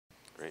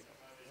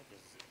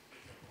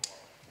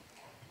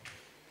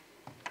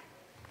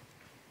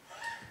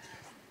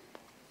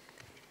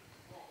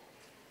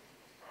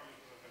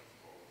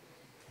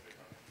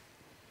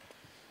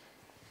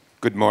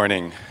Good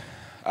morning.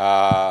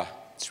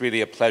 It's really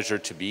a pleasure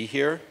to be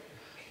here,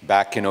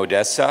 back in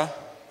Odessa,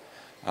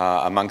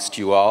 amongst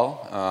you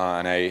all,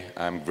 and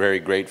I'm very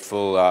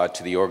grateful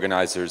to the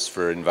organizers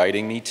for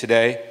inviting me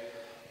today.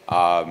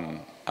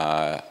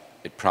 It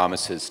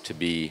promises to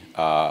be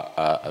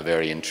a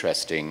very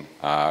interesting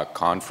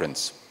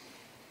conference.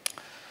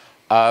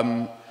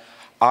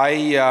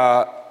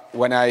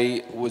 When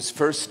I was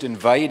first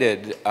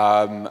invited,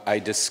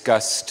 I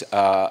discussed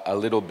a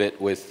little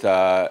bit with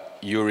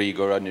Yuri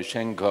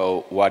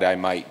Gorodnichenko what I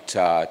might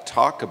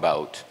talk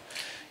about.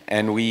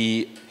 And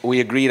we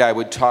agreed I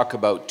would talk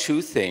about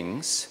two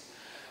things.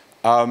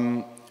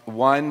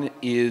 One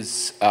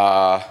is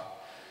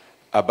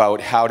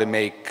about how to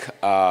make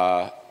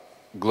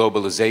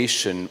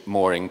globalization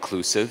more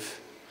inclusive,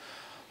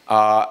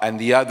 and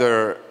the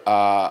other,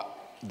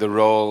 the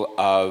role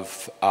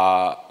of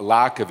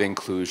lack of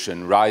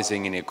inclusion,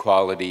 rising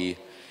inequality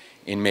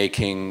in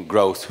making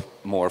growth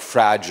more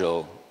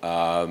fragile,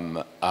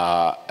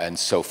 and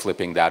so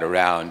flipping that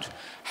around,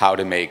 how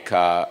to make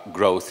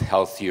growth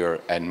healthier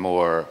and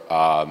more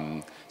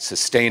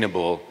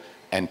sustainable,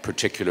 and in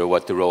particular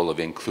what the role of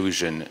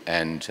inclusion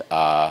and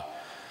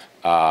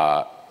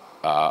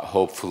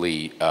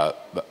hopefully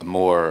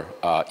more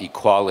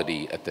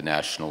equality at the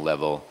national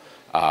level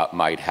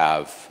might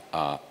have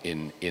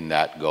in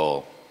that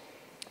goal.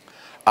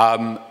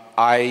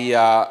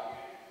 I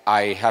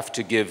have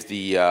to give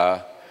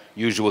the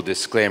usual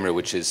disclaimer,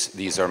 which is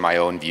these are my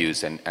own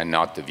views and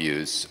not the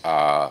views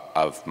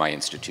of my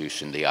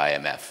institution, the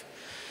IMF.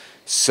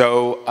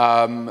 So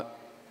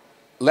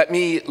let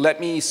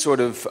me sort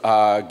of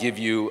give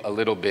you a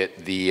little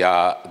bit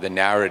the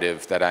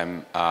narrative that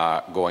I'm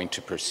going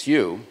to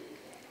pursue,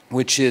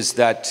 which is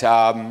that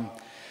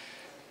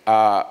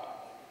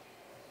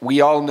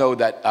we all know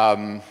that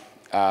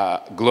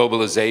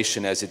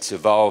globalization, as it's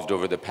evolved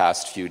over the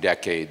past few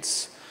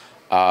decades,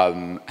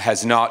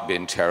 has not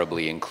been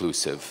terribly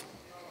inclusive.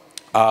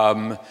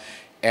 And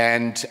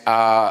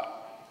a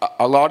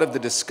lot of the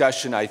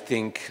discussion, I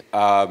think,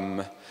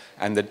 and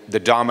the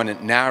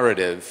dominant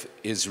narrative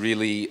is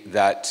really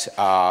that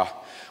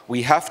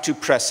we have to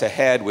press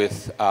ahead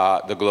with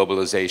the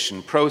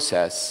globalization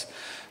process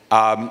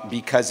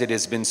because it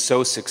has been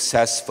so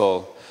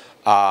successful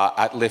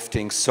at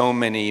lifting so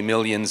many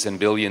millions and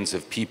billions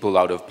of people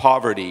out of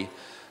poverty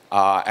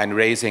and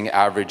raising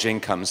average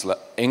income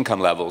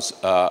levels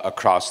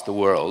across the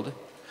world.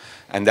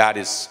 And that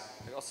is,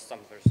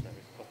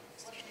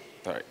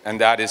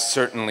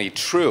 certainly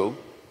true.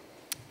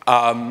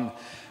 And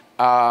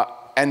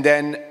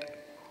then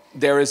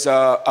there is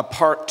a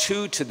part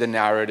two to the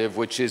narrative,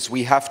 which is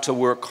we have to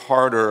work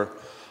harder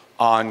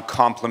on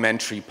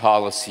complementary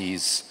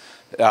policies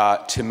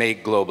to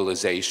make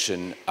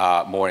globalization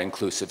more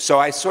inclusive. So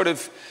I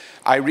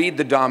read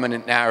the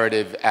dominant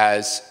narrative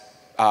as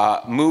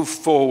move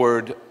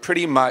forward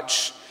pretty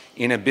much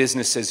in a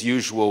business as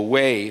usual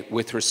way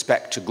with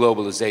respect to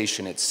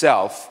globalization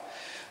itself,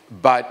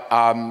 but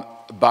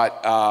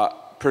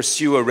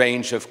pursue a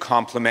range of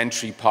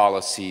complementary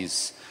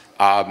policies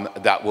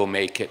that will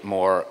make it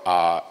more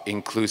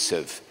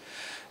inclusive.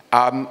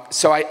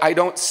 So I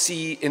don't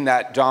see in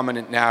that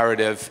dominant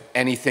narrative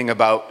anything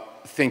about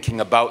thinking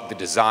about the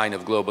design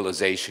of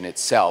globalization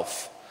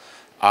itself,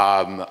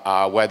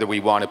 whether we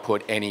want to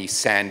put any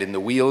sand in the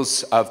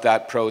wheels of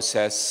that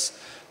process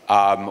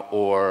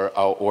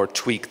or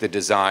tweak the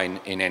design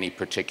in any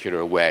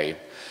particular way.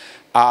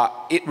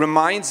 It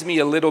reminds me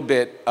a little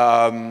bit,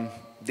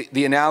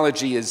 the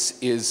analogy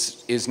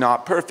is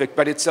not perfect,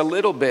 but it's a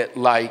little bit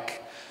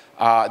like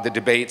the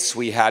debates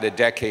we had a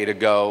decade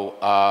ago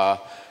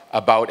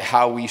about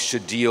how we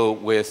should deal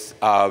with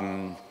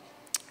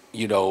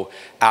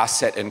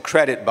asset and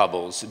credit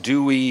bubbles.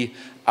 Do we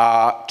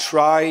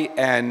try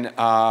and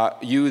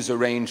use a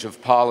range of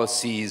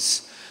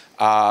policies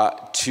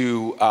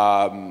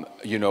to,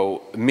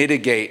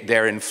 mitigate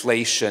their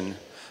inflation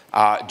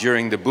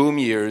during the boom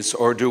years,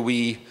 or do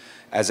we,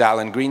 as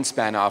Alan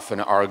Greenspan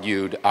often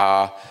argued,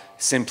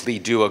 simply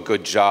do a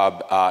good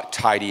job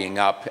tidying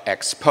up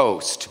ex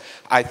post?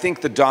 I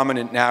think the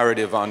dominant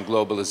narrative on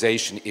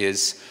globalization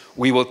is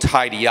we will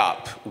tidy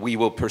up, we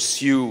will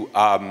pursue,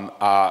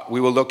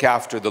 we will look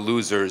after the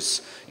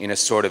losers in a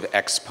sort of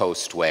ex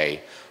post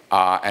way.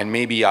 And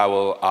maybe I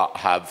will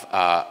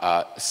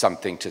have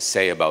something to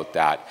say about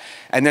that.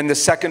 And then the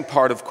second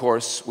part, of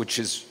course, which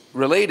is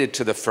related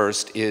to the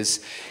first,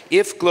 is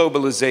if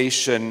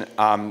globalization,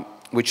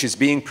 which is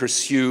being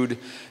pursued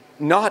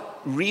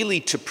not really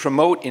to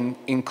promote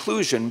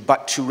inclusion,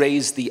 but to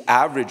raise the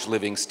average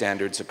living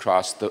standards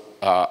across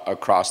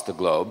the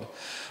globe,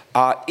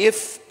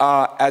 if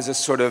as a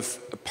sort of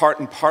part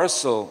and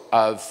parcel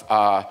of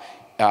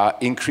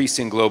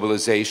increasing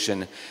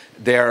globalization,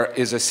 there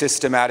is a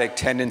systematic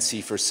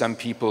tendency for some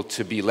people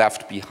to be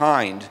left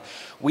behind,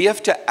 we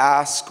have to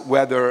ask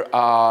whether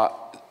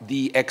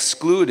the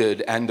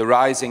excluded and the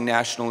rising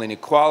national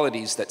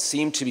inequalities that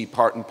seem to be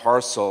part and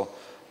parcel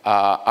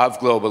of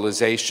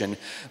globalization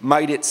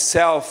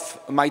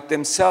might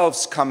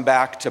themselves come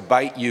back to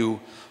bite you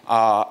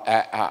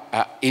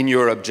in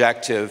your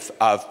objective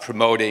of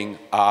promoting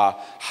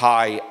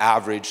high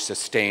average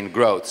sustained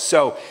growth.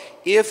 So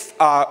if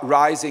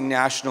rising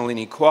national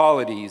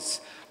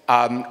inequalities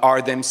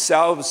are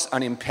themselves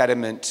an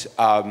impediment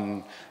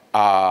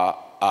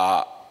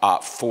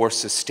for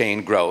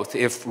sustained growth,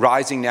 if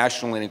rising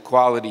national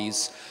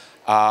inequalities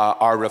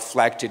are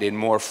reflected in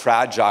more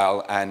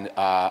fragile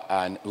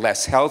and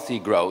less healthy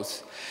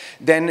growth,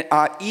 then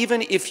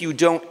even if you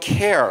don't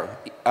care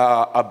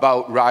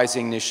about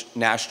rising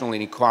national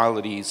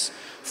inequalities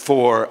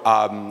for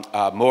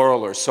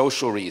moral or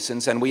social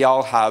reasons, and we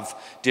all have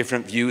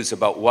different views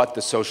about what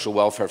the social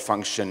welfare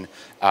function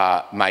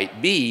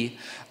might be,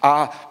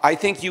 I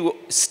think you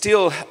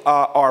still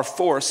are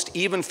forced,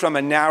 even from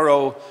a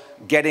narrow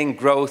getting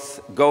growth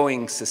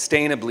going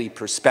sustainably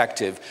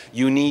perspective,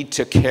 you need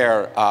to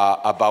care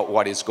about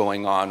what is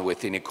going on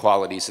with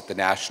inequalities at the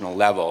national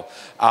level,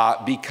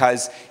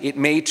 because it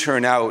may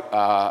turn out,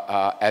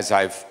 as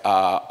I've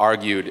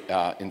argued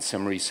in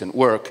some recent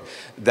work,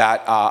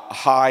 that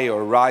high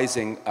or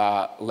rising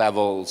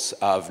levels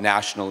of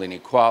national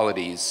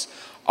inequalities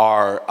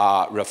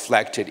are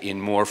reflected in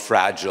more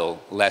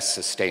fragile, less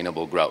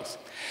sustainable growth.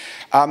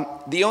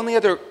 The only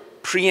other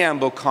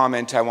preamble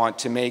comment I want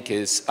to make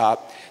is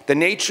the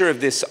nature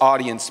of this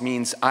audience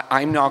means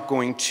I'm not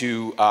going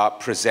to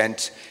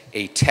present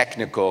a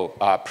technical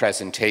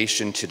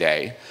presentation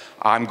today.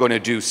 I'm going to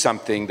do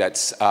something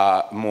that's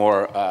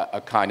more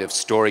a kind of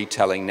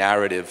storytelling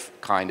narrative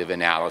kind of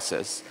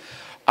analysis.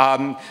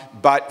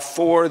 But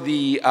for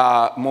the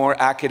more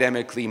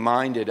academically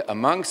minded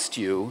amongst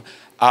you,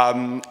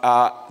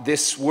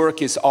 this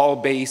work is all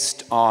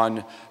based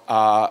on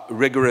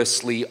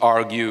rigorously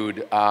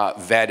argued,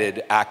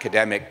 vetted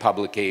academic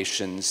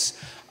publications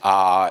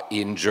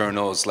in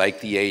journals like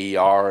the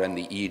AER and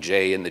the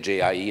EJ and the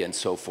JIE and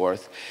so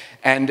forth.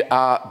 And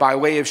by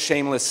way of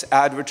shameless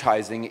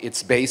advertising,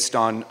 it's based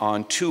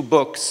on two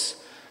books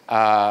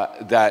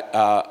that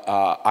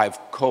I've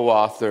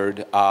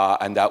co-authored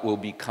and that will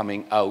be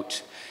coming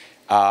out.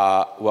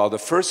 Well, the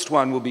first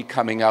one will be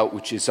coming out,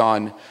 which is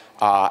on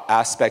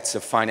aspects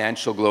of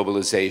financial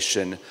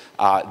globalization,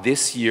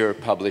 this year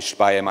published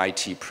by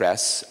MIT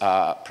Press,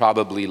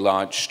 probably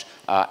launched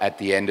at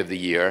the end of the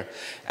year.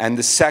 And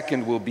the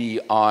second will be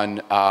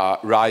on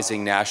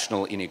rising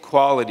national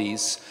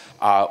inequalities,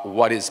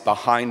 what is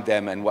behind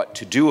them and what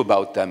to do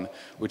about them,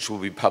 which will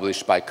be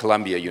published by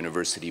Columbia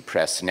University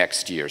Press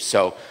next year.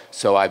 So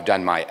I've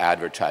done my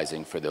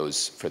advertising for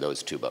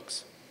those two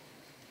books.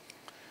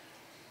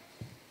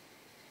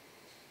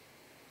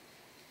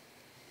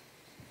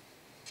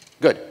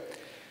 Good.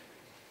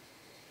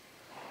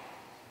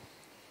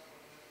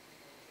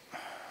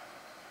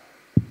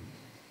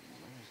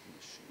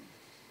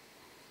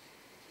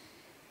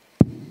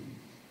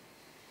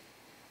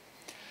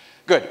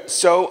 Good.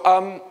 So,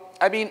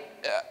 I mean,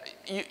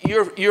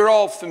 you're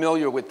all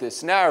familiar with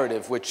this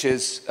narrative, which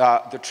is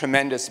the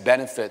tremendous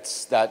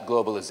benefits that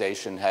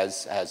globalization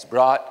has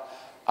brought,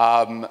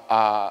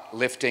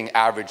 lifting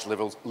average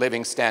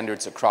living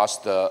standards across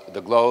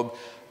the globe,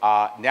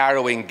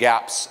 narrowing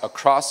gaps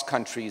across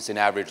countries in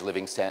average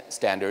living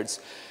standards.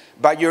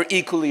 But you're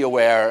equally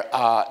aware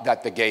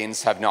that the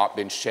gains have not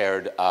been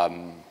shared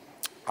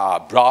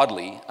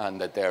broadly,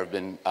 and that there have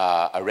been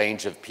a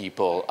range of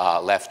people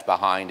left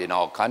behind in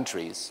all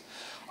countries.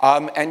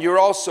 And you're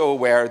also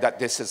aware that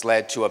this has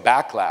led to a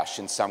backlash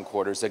in some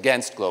quarters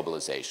against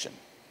globalization.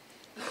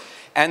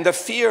 And the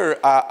fear,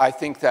 I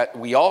think, that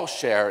we all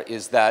share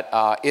is that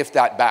if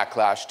that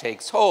backlash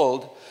takes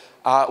hold,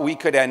 we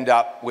could end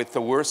up with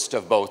the worst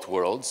of both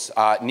worlds,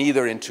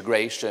 neither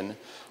integration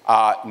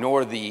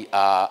nor the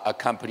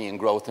accompanying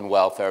growth and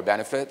welfare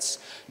benefits,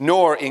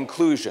 nor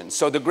inclusion.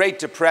 So the Great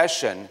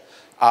Depression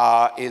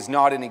is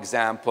not an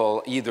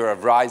example either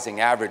of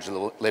rising average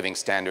living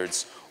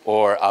standards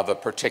or of a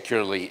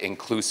particularly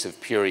inclusive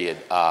period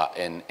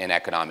in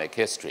economic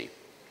history.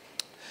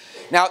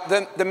 Now,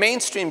 the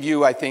mainstream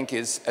view, I think,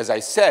 is, as I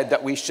said,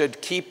 that we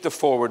should keep the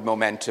forward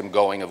momentum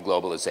going of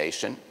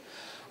globalization,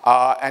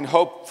 and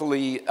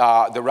hopefully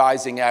the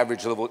rising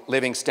average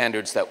living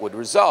standards that would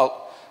result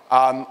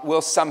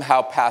will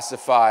somehow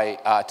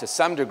pacify, to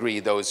some degree,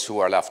 those who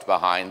are left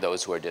behind,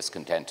 those who are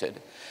discontented.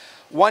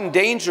 One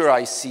danger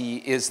I see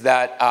is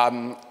that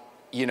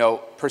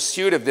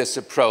pursuit of this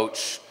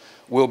approach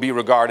will be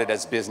regarded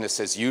as business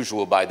as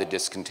usual by the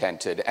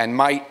discontented and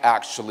might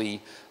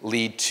actually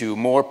lead to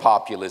more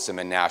populism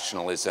and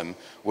nationalism,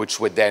 which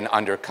would then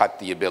undercut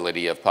the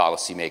ability of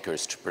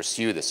policymakers to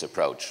pursue this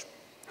approach.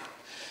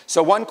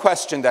 So one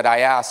question that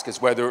I ask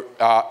is whether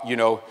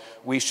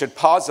we should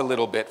pause a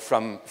little bit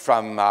from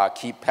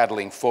keep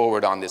pedaling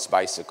forward on this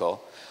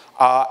bicycle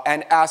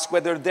and ask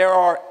whether there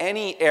are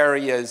any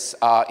areas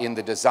in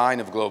the design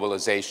of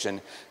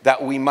globalization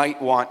that we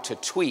might want to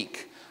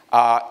tweak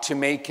to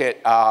make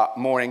it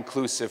more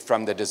inclusive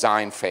from the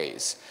design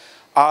phase.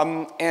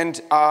 I'm going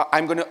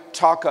to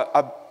talk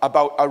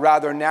about a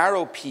rather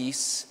narrow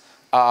piece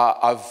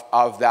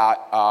of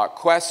that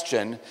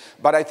question,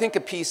 but I think a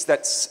piece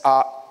that's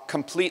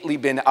completely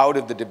been out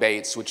of the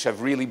debates, which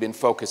have really been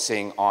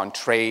focusing on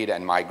trade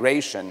and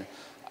migration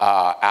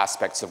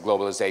aspects of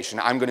globalization.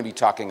 I'm going to be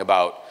talking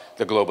about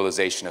the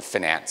globalization of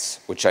finance,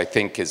 which I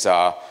think is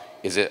a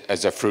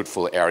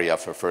fruitful area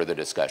for further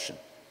discussion.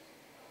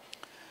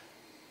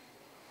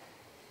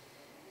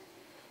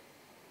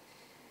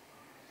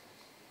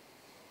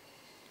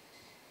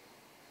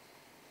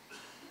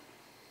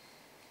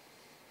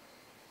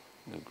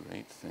 The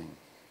great thing.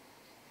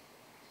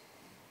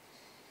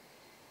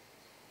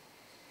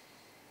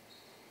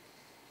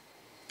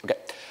 Okay.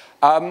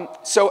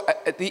 So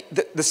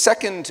the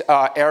second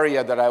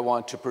area that I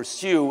want to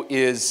pursue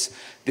is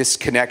this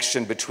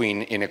connection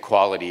between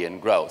inequality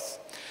and growth.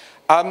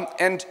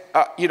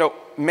 You know,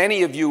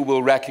 many of you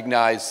will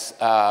recognize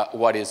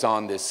what is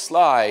on this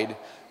slide,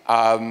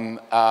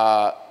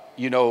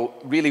 you know,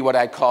 really what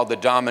I call the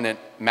dominant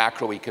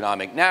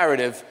macroeconomic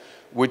narrative,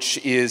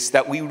 which is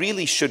that we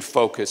really should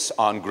focus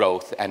on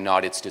growth and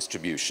not its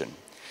distribution.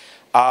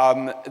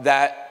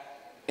 That,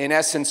 in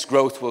essence,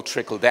 growth will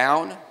trickle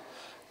down,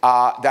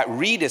 that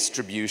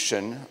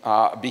redistribution,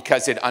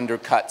 because it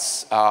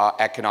undercuts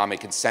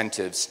economic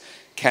incentives,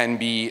 can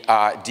be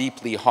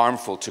deeply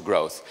harmful to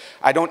growth.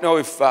 I don't know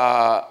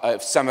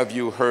if some of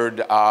you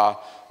heard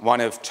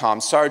one of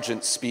Tom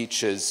Sargent's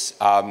speeches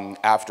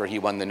after he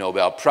won the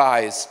Nobel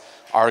Prize,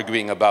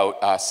 arguing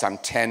about some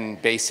 10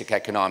 basic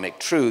economic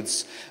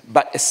truths,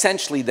 but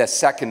essentially the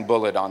second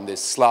bullet on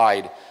this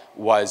slide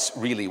was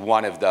really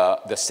one of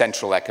the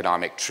central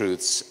economic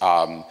truths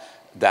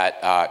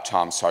that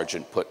Tom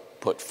Sargent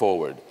put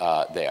forward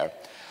there.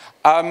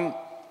 And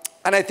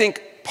I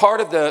think part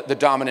of the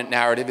dominant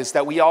narrative is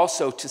that we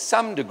also, to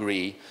some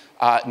degree,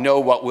 know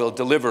what will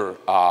deliver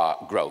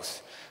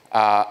growth.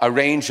 A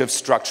range of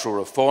structural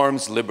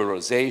reforms,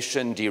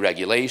 liberalization,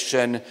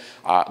 deregulation,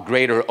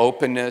 greater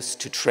openness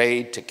to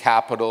trade, to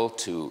capital,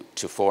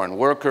 to foreign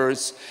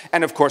workers,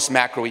 and of course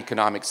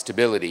macroeconomic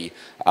stability,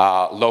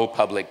 low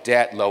public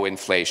debt, low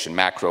inflation,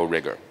 macro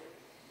rigor.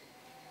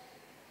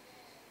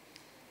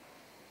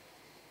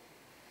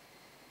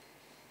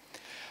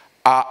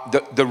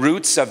 The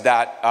roots of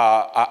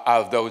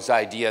those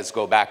ideas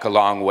go back a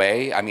long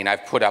way. I mean,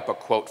 I've put up a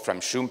quote from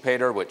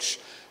Schumpeter, which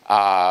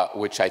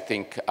I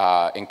think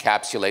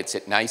encapsulates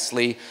it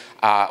nicely.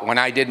 When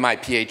I did my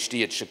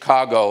PhD at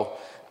Chicago,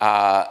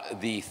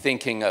 the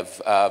thinking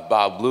of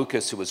Bob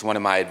Lucas, who was one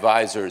of my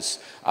advisors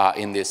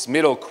in this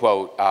middle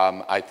quote,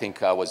 I think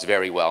was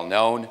very well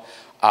known.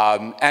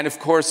 And of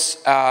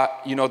course,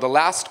 you know, the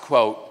last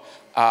quote,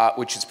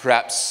 which is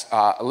perhaps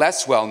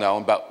less well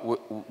known, but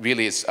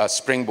really is a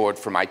springboard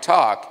for my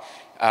talk,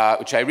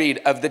 which I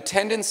read, of the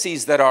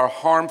tendencies that are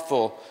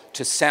harmful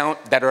to sound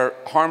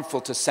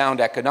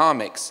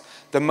economics,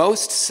 the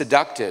most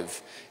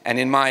seductive, and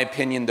in my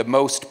opinion, the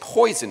most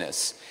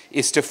poisonous,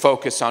 is to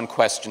focus on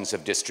questions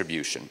of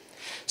distribution.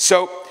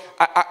 So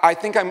I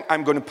think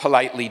I'm going to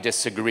politely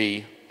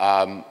disagree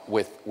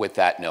with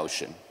that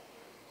notion.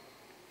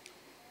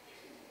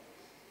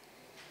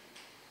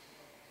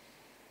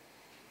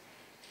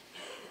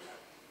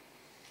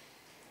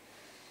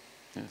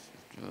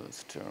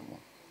 It's terrible.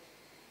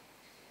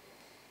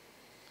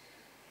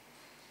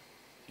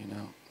 You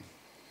know.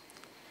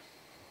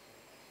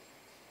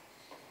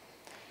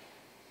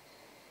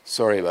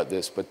 Sorry about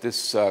this, but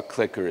this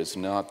clicker is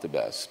not the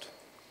best.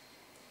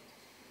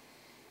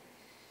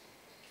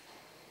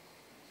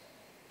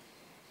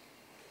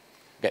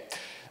 Okay.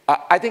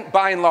 I think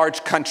by and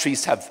large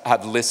countries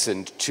have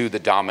listened to the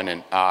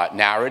dominant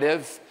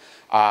narrative.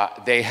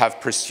 They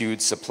have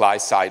pursued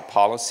supply-side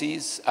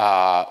policies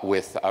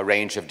with a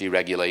range of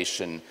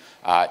deregulation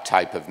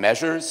type of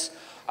measures.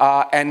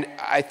 And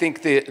I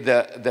think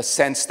the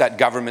sense that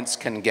governments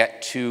can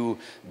get too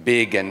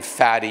big and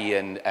fatty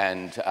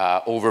and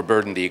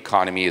overburden the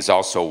economy is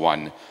also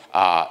one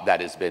that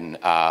has been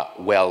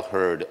well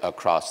heard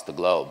across the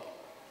globe.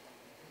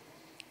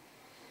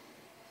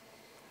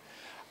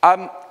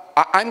 I'm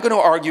going to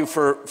argue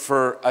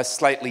for a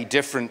slightly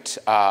different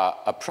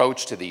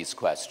approach to these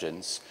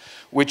questions,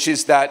 which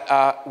is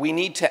that we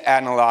need to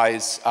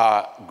analyze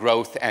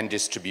growth and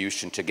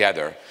distribution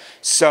together.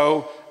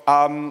 So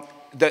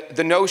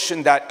the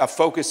notion that a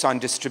focus on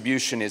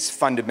distribution is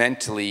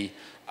fundamentally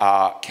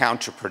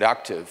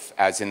counterproductive,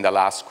 as in the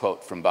last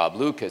quote from Bob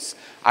Lucas,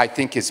 I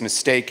think is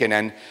mistaken.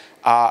 And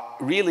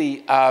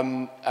really,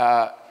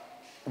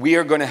 we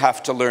are going to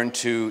have to learn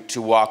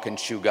to walk and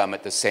chew gum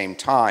at the same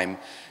time,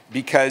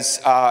 because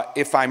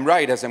if I'm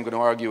right, as I'm going to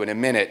argue in a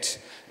minute,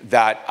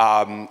 that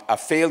a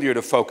failure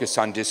to focus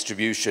on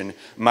distribution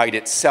might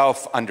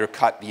itself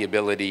undercut the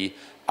ability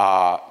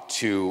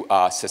to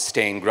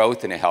sustain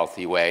growth in a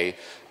healthy way,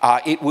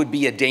 it would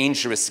be a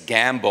dangerous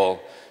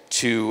gamble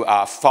to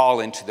fall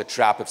into the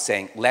trap of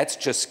saying, let's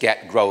just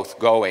get growth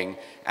going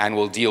and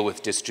we'll deal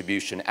with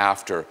distribution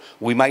after.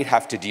 We might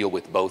have to deal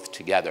with both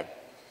together.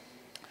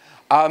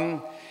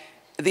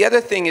 The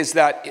other thing is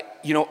that,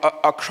 you know,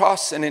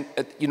 across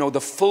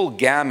the full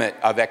gamut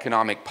of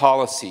economic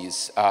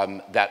policies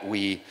that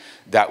we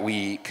that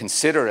we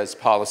consider as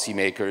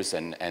policymakers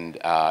and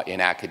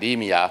in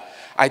academia,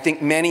 I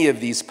think many of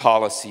these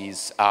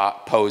policies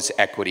pose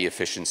equity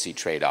efficiency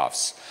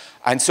trade-offs.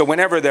 And so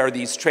whenever there are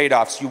these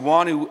trade-offs, you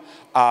want to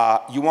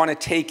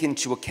take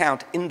into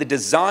account in the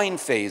design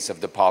phase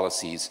of the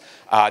policies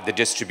the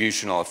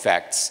distributional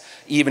effects,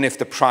 even if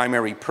the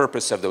primary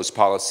purpose of those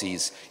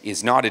policies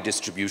is not a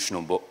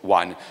distributional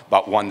one,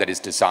 but one that is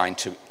designed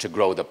to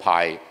grow the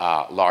pie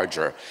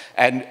larger.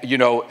 And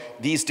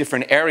these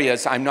different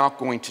areas, I'm not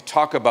going to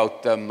talk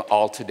about them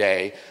all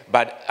today,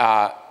 but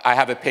I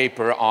have a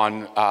paper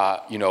on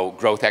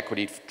growth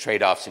equity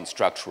trade-offs in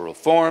structural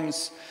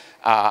reforms.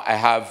 I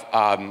have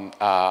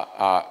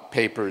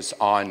papers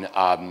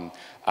on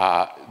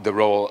the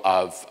role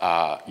of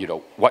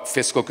what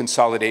fiscal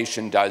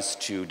consolidation does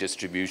to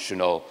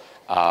distributional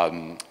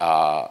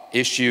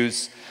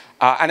issues.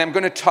 And I'm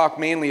going to talk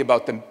mainly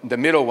about the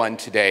middle one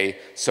today,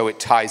 so it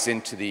ties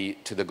into the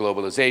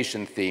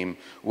globalization theme,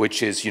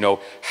 which is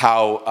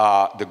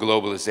how the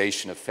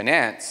globalization of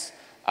finance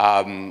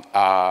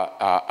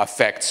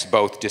affects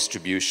both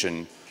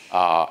distribution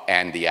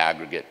and the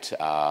aggregate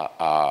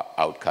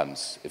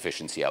outcomes,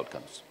 efficiency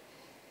outcomes.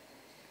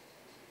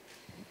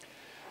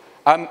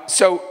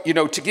 So,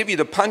 to give you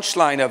the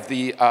punchline of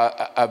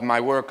my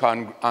work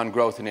on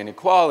growth and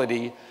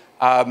inequality,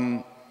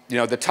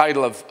 the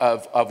title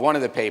of one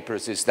of the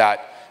papers is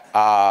that,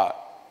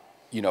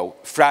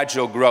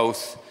 fragile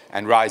growth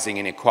and rising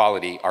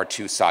inequality are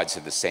two sides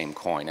of the same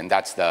coin, and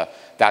that's the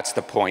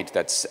point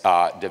that's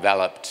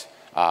developed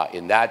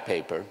in that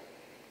paper.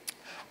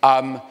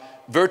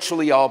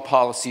 Virtually all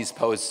policies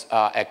pose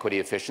equity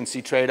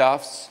efficiency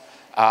trade-offs.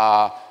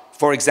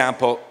 For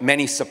example,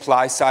 many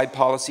supply-side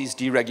policies,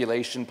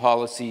 deregulation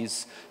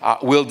policies,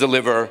 will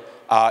deliver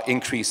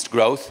increased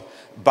growth,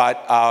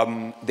 but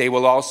they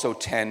will also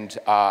tend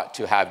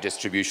to have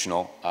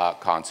distributional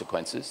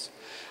consequences.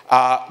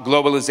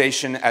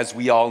 Globalization, as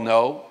we all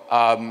know,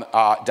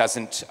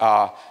 doesn't,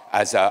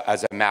 as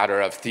a matter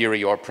of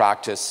theory or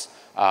practice,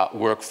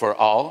 work for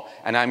all,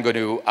 and I'm going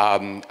to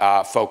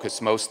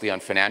focus mostly on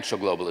financial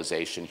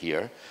globalization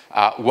here.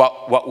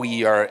 What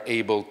we are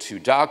able to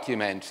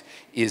document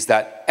is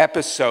that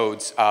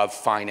episodes of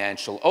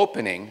financial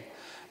opening,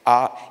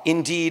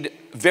 indeed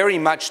very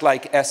much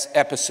like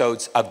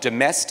episodes of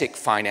domestic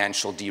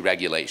financial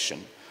deregulation,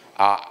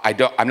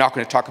 I'm not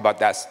going to talk about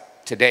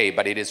that today,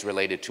 but it is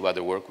related to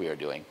other work we are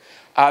doing.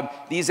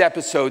 These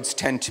episodes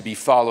tend to be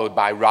followed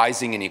by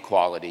rising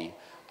inequality,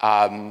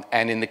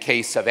 and in the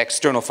case of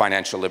external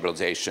financial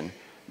liberalization,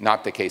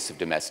 not the case of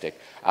domestic,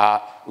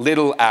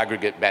 little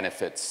aggregate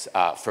benefits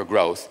for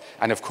growth,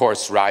 and of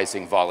course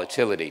rising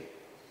volatility.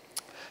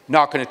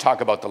 Not going to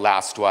talk about the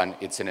last one,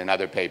 it's in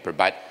another paper,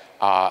 but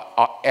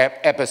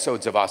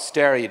episodes of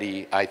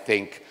austerity, I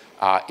think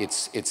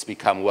it's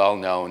become well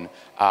known,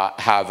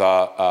 have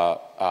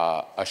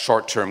a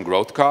short-term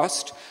growth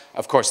cost.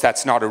 Of course,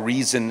 that's not a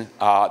reason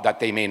that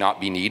they may not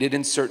be needed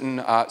in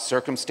certain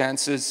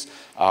circumstances,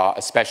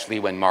 especially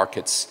when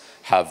markets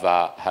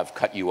have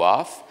cut you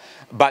off.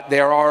 But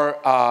there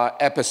are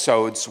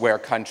episodes where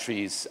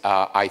countries,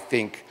 I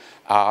think,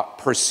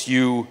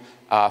 pursue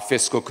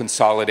fiscal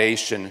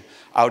consolidation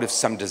out of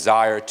some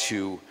desire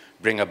to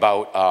bring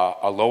about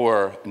a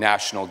lower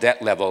national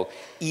debt level,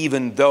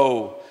 even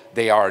though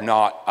they are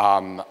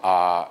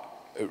not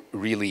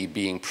really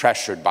being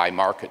pressured by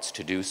markets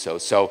to do so.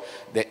 So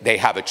they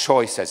have a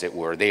choice, as it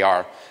were. They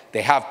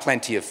have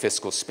plenty of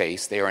fiscal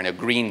space. They are in a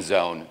green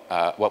zone,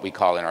 what we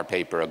call in our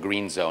paper a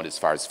green zone as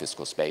far as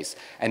fiscal space.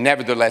 And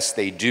nevertheless,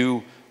 they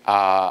do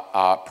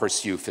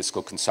pursue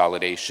fiscal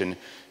consolidation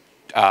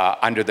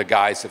under the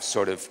guise of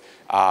sort of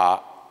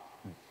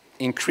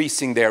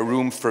increasing their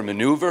room for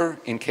maneuver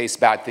in case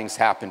bad things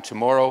happen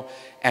tomorrow,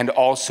 and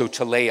also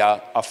to lay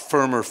a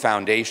firmer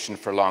foundation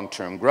for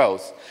long-term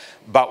growth.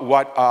 But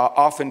what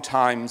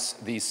oftentimes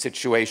these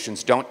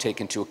situations don't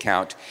take into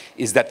account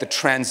is that the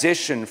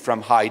transition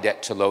from high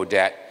debt to low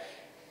debt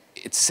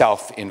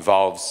itself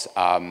involves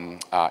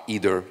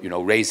either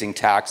raising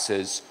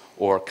taxes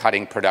or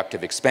cutting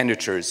productive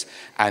expenditures,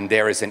 and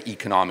there is an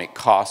economic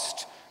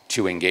cost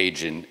to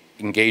engaging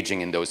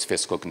in those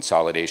fiscal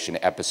consolidation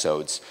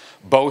episodes,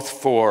 both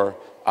for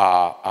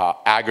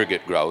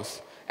aggregate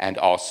growth and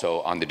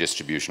also on the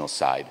distributional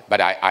side. But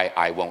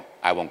I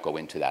won't go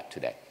into that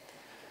today.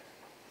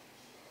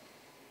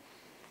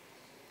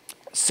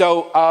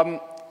 So,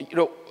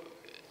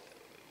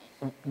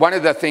 one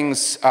of the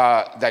things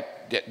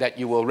that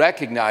you will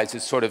recognize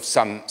is sort of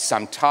some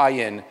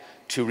tie-in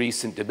to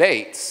recent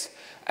debates.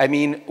 I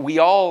mean, we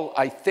all,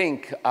 I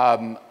think,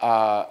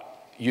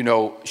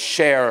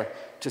 share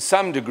to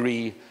some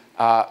degree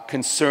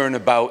concern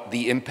about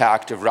the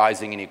impact of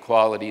rising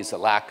inequalities, a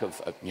lack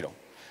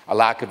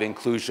of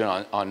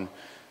inclusion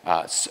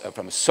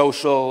from a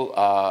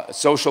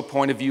social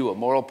point of view, a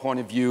moral point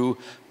of view,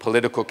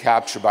 political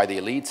capture by the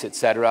elites,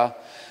 etc.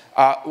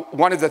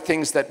 One of the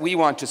things that we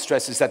want to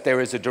stress is that there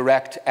is a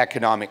direct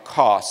economic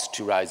cost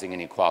to rising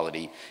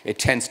inequality. It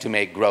tends to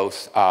make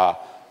growth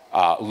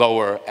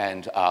lower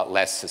and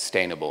less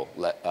sustainable,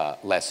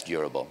 less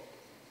durable.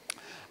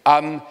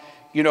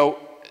 You know,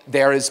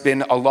 there has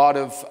been a lot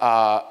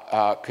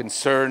of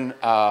concern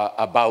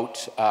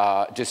about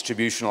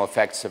distributional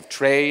effects of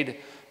trade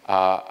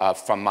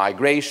from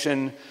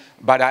migration,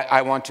 but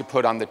I want to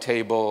put on the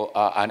table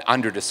an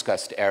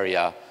under-discussed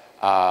area,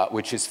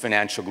 which is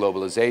financial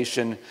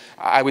globalization.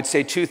 I would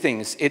say two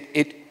things.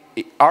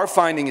 Our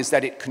finding is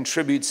that it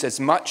contributes as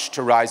much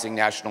to rising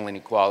national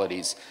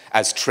inequalities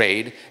as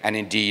trade, and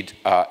indeed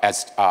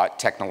as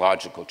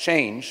technological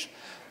change.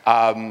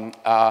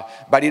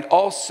 But it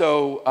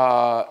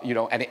also, you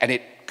know, and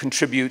it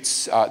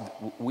contributes,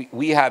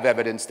 we have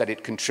evidence that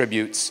it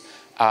contributes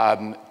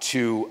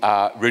to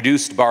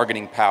reduced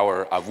bargaining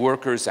power of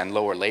workers and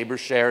lower labor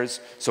shares,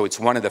 so it's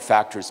one of the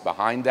factors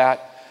behind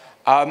that.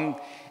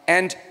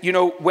 And, you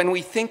know, when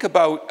we think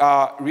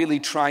about really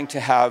trying to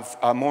have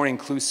a more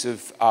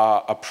inclusive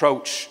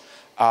approach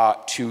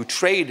to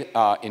trade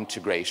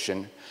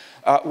integration,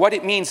 what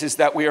it means is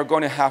that we are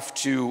going to have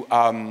to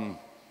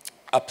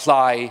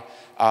apply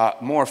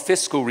more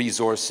fiscal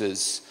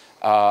resources,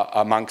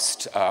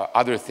 amongst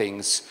other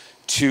things,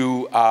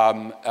 to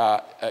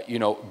you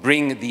know,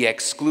 bring the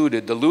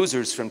excluded, the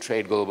losers from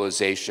trade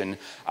globalization,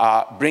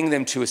 bring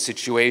them to a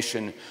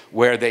situation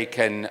where they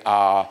can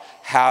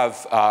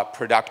have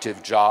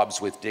productive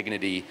jobs with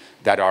dignity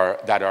that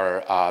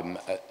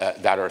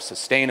are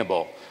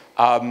sustainable.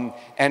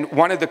 And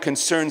one of the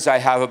concerns I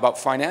have about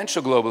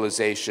financial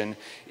globalization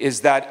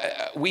is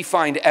that we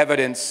find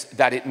evidence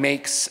that it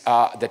makes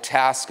the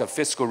task of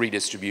fiscal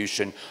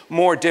redistribution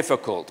more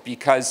difficult,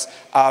 because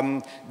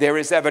there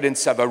is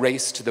evidence of a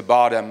race to the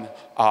bottom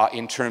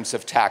in terms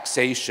of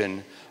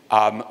taxation,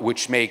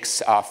 which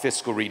makes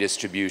fiscal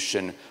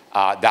redistribution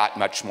that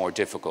much more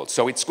difficult.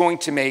 So it's going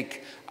to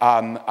make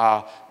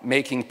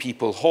making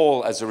people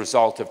whole as a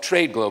result of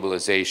trade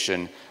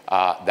globalization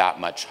that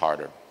much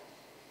harder.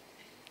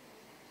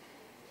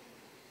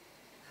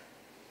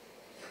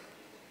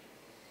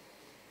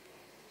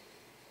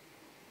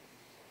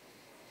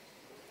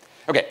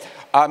 Okay,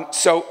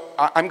 so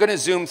I'm going to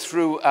zoom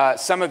through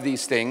some of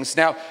these things.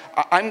 Now,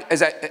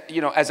 as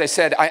I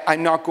said,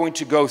 I'm not going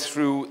to go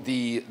through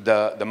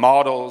the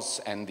models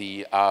and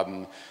the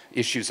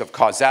issues of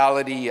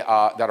causality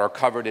that are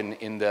covered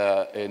in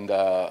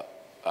the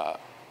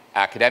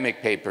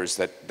academic papers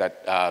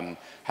that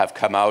have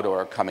come out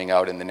or are coming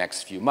out in the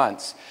next few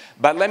months.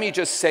 But let me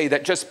just say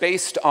that just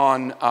based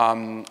on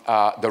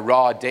the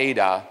raw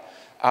data,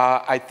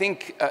 I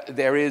think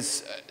there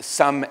is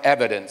some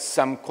evidence,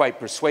 some quite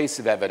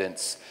persuasive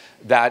evidence,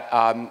 that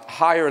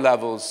higher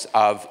levels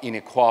of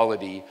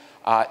inequality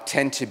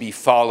tend to be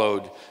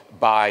followed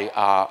by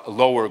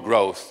lower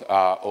growth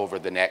over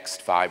the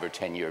next 5 or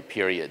 10-year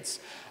periods.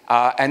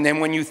 And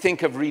then when you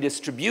think of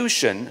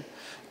redistribution,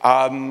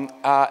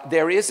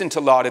 there isn't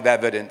a lot of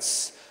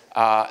evidence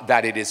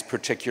that it is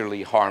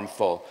particularly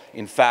harmful.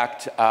 In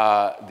fact,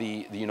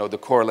 the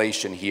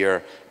correlation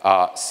here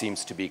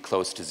seems to be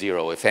close to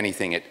zero. If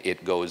anything,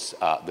 it goes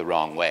the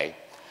wrong way.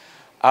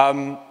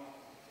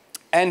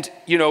 And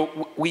you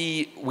know,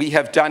 we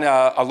have done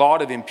a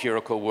lot of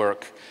empirical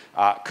work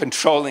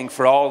controlling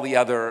for all the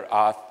other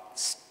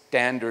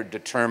standard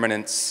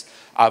determinants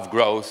of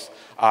growth,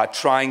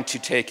 trying to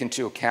take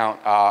into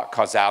account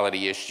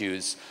causality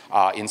issues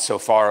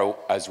insofar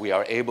as we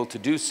are able to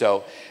do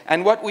so.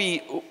 And what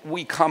we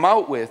come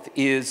out with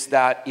is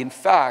that, in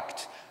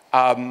fact,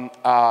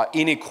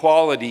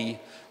 inequality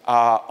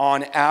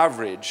on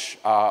average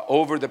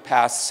over the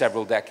past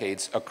several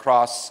decades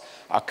across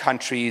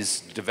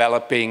countries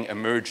developing,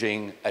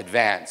 emerging,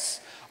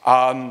 advanced,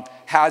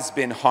 has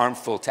been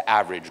harmful to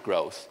average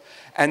growth.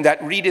 And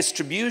that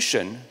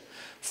redistribution,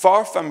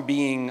 far from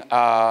being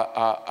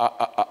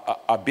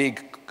a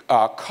big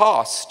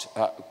cost,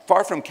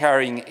 far from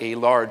carrying a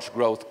large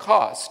growth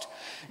cost,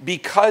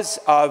 because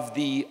of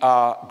the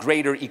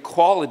greater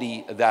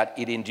equality that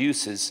it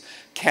induces,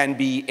 can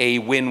be a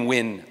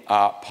win-win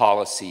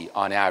policy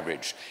on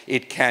average.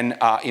 It can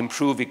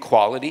improve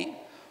equality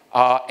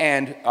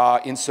and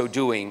in so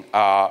doing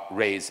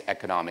raise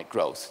economic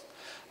growth.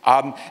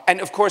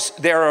 And of course,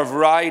 there are a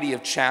variety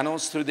of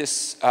channels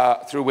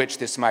through which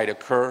this might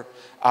occur.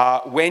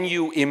 When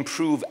you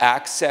improve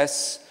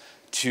access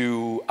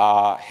to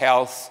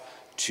health,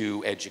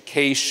 to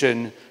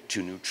education,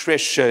 to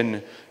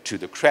nutrition, to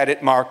the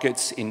credit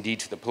markets, indeed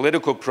to the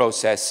political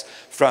process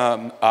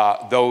from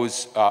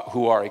those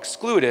who are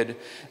excluded,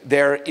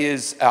 there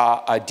is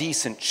a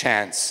decent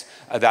chance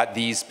that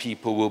these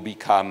people will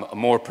become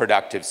more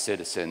productive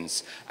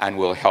citizens and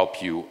will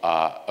help you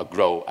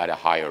grow at a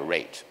higher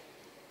rate.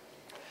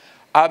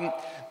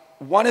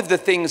 One of the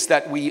things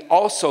that we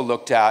also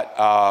looked at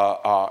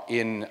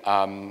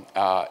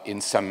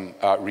in some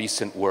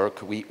recent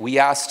work, we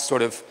asked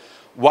sort of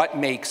what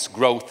makes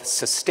growth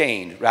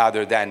sustained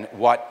rather than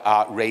what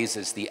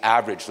raises the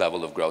average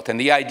level of growth. And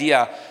the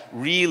idea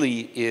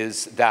really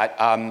is that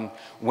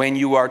when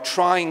you are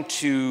trying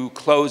to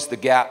close the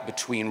gap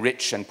between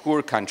rich and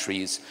poor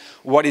countries,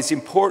 what is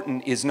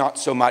important is not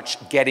so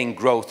much getting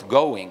growth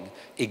going,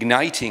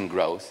 igniting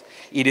growth.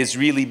 It is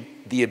really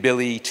the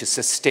ability to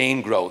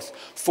sustain growth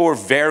for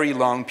very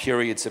long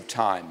periods of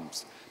time,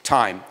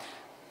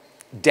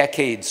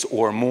 decades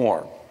or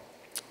more.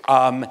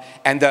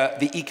 And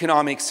the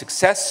economic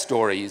success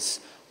stories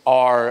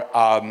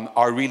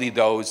are really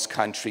those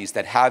countries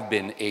that have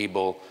been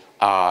able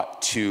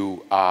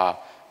to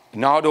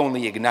not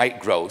only ignite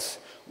growth,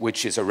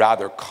 which is a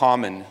rather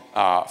common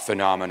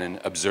phenomenon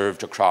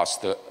observed across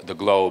the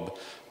globe,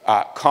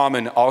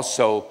 common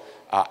also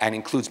and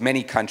includes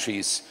many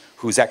countries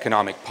whose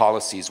economic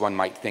policies one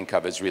might think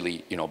of as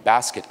really,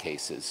 basket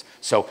cases.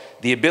 So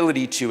the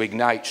ability to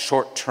ignite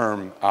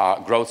short-term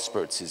growth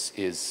spurts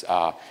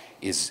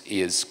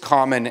is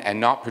common and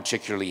not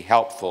particularly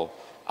helpful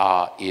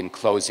in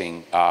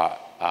closing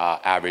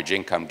average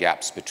income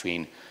gaps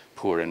between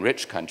poor and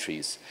rich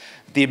countries.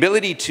 The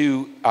ability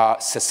to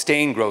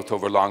sustain growth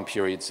over long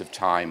periods of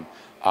time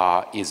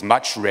is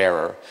much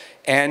rarer.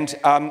 And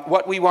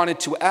what we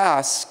wanted to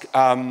ask,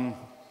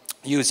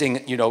 using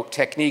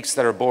techniques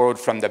that are borrowed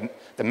from the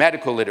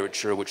medical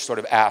literature, which sort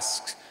of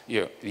asks,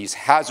 these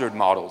hazard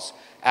models,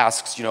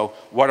 asks,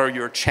 what are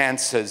your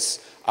chances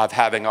of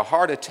having a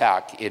heart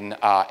attack in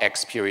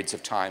X periods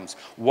of times?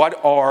 What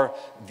are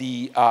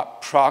the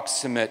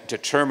proximate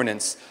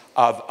determinants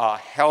of a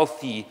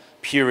healthy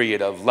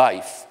period of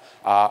life?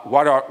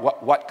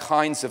 What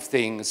kinds of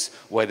things,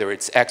 whether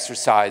it's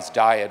exercise,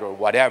 diet, or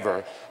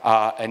whatever,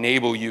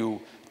 enable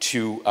you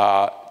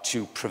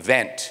to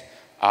prevent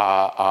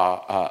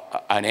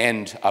an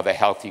end of a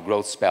healthy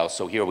growth spell?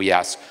 So here we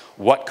ask,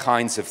 what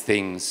kinds of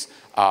things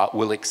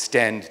will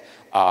extend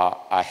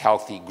a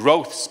healthy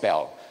growth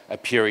spell, a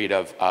period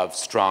of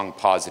strong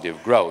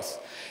positive growth?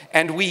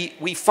 And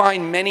we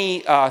find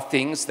many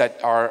things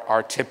that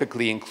are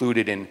typically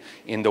included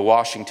in the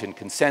Washington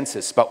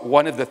Consensus, but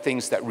one of the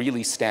things that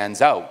really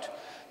stands out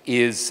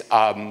is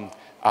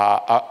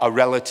a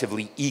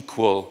relatively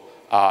equal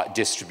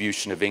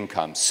distribution of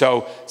income.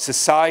 So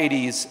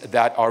societies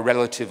that are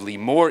relatively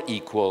more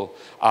equal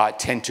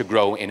tend to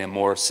grow in a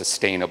more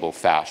sustainable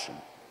fashion.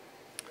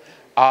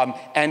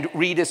 And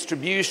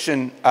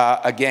redistribution,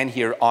 again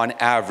here, on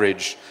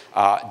average,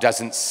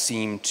 doesn't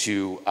seem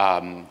to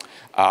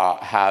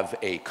have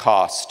a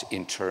cost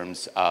in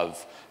terms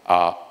of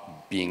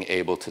being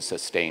able to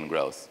sustain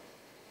growth.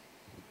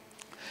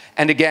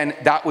 And again,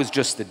 that was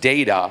just the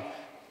data.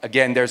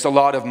 Again, there's a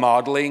lot of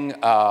modeling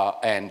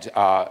and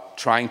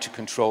trying to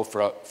control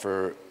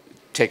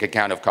take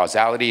account of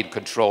causality,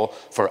 control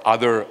for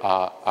other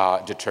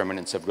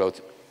determinants of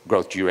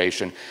growth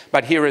duration.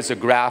 But here is a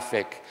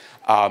graphic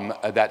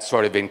that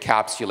sort of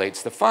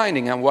encapsulates the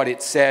finding. And what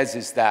it says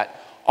is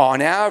that,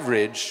 on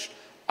average,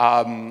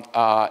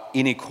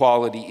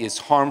 inequality is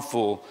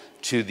harmful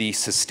to the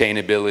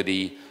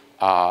sustainability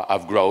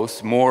of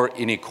growth. More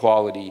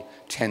inequality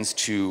tends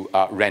to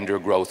render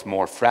growth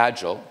more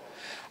fragile.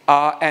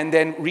 And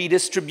then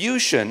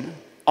redistribution,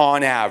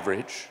 on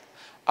average,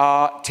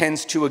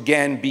 tends to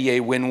again be a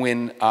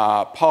win-win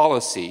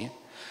policy,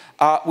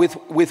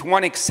 with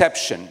one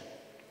exception.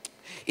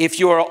 If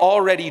you are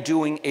already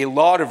doing a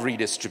lot of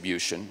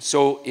redistribution,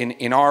 so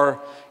in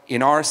our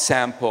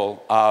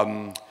sample,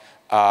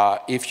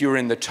 if you're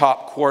in the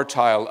top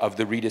quartile of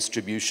the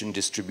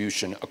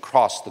distribution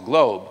across the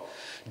globe,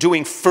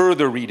 doing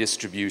further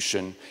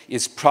redistribution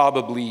is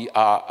probably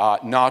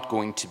not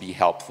going to be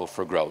helpful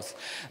for growth.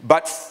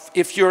 But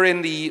if you're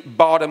in the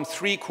bottom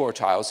 3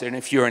 quartiles, and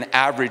if you're an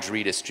average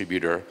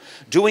redistributor,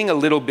 doing a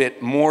little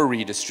bit more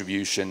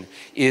redistribution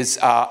is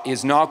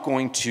not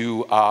going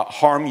to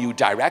harm you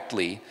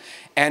directly,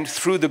 and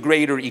through the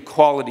greater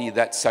equality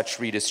that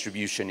such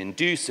redistribution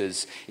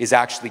induces, is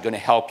actually going to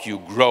help you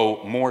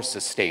grow more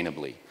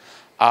sustainably.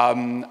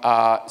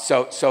 That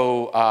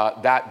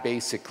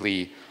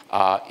basically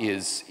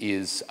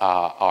is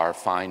our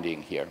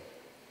finding here.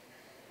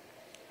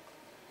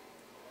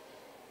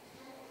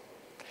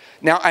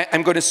 Now,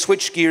 I'm going to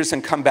switch gears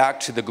and come back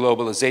to the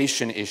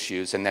globalization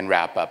issues and then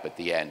wrap up at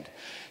the end.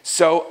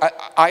 So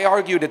I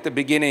argued at the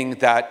beginning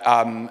that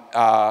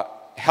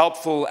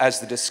helpful as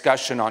the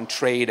discussion on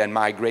trade and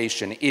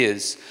migration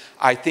is,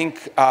 I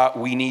think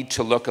we need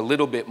to look a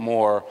little bit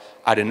more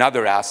at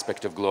another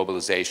aspect of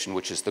globalization,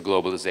 which is the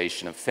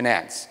globalization of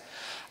finance.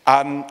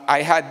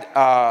 I had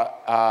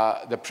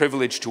the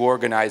privilege to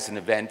organize an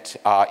event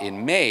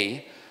in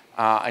May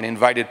and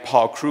invited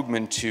Paul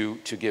Krugman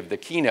to give the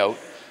keynote.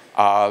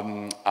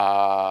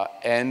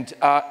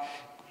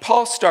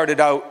 Paul started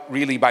out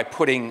really by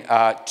putting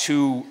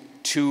two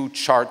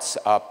charts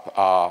up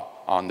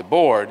on the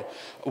board.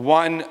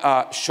 One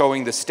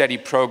showing the steady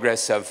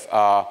progress of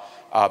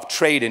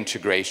trade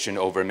integration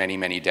over many,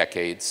 many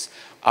decades,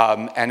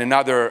 and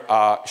another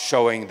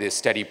showing the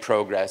steady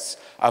progress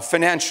of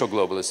financial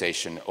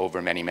globalization over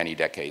many, many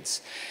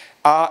decades.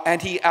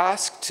 And he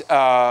asked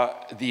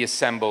the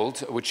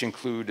assembled, which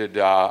included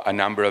a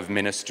number of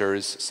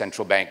ministers,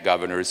 central bank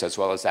governors, as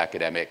well as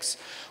academics,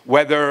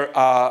 whether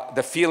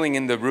the feeling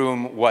in the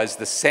room was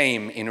the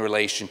same in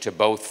relation to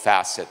both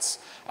facets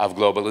of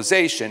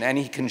globalization. And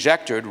he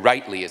conjectured,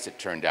 rightly as it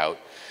turned out,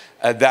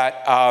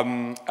 that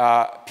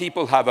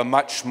people have a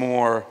much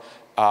more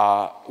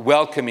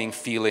welcoming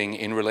feeling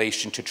in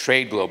relation to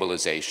trade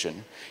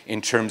globalization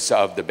in terms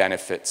of the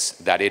benefits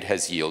that it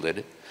has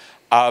yielded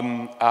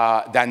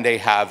than they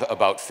have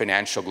about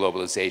financial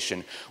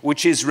globalization,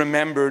 which is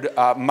remembered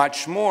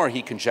much more,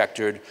 he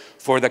conjectured,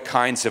 for the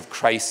kinds of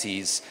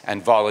crises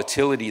and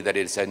volatility that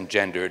it has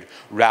engendered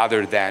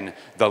rather than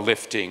the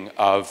lifting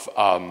of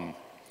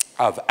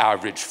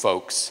average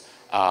folks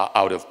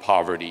out of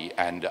poverty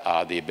and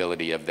the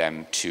ability of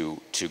them to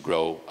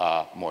grow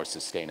more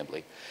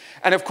sustainably.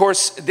 And of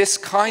course, this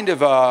kind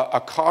of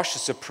a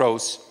cautious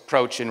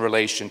approach in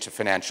relation to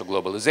financial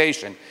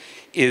globalization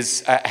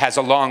has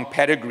a long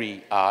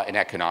pedigree in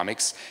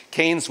economics.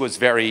 Keynes was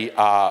very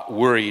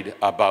worried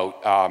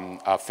about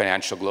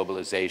financial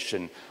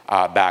globalization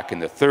back in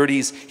the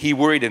 30s. He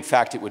worried, in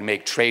fact, it would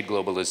make trade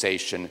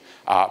globalization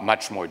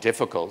much more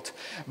difficult.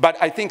 But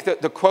I think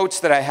that the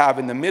quotes that I have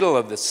in the middle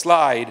of the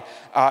slide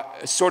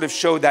sort of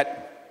show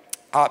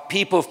that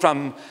people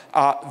from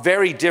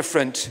very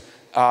different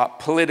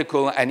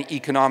political and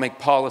economic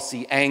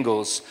policy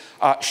angles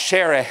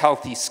share a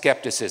healthy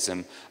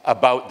skepticism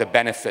about the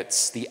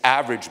benefits, the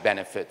average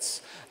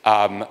benefits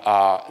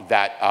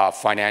that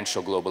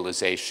financial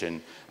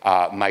globalization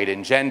might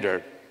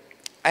engender.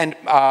 And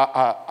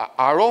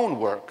our own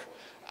work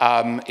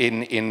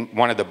in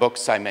one of the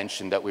books I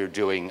mentioned that we're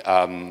doing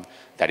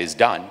that is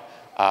done,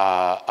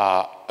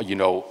 that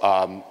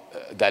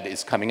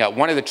is coming out.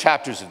 One of the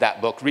chapters of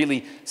that book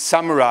really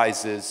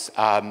summarizes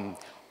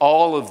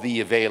all of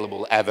the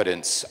available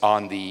evidence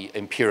on the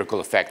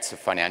empirical effects of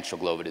financial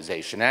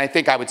globalization. And I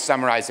think I would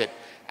summarize it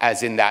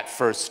as in that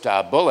first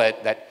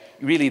bullet, that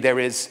really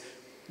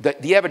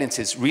the evidence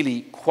is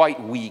really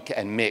quite weak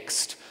and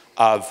mixed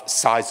of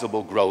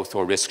sizable growth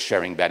or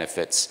risk-sharing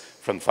benefits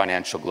from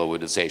financial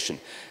globalization.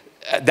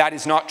 That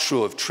is not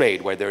true of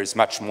trade, where there is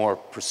much more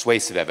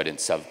persuasive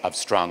evidence of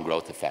strong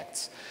growth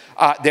effects.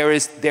 There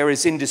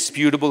is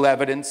indisputable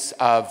evidence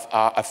of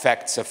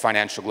effects of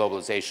financial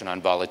globalization on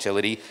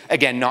volatility.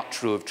 Again, not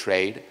true of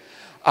trade.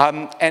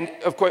 And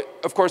of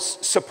course,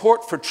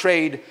 support for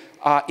trade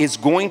is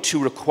going to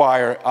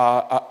require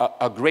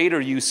a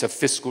greater use of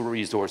fiscal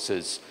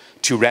resources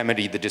to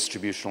remedy the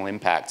distributional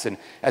impacts. And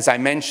as I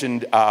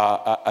mentioned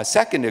a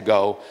second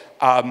ago,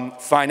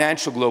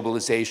 financial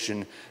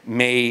globalization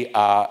may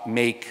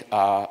make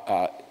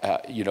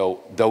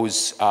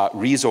those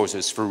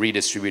resources for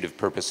redistributive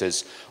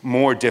purposes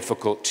more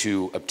difficult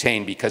to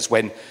obtain, because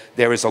when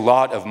there is a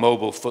lot of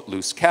mobile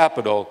footloose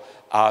capital,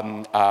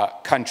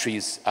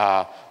 countries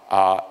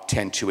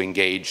tend to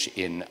engage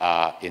in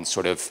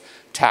sort of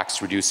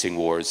tax-reducing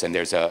wars, and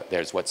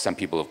there's what some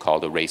people have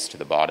called a race to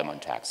the bottom on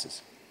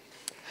taxes.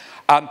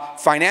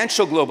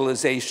 Financial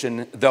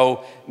globalization,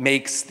 though,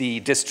 makes the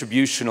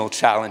distributional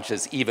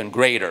challenges even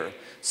greater.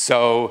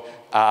 So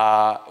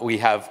we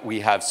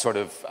have sort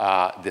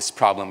of this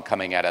problem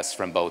coming at us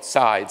from both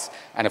sides.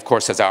 And of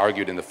course, as I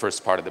argued in the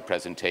first part of the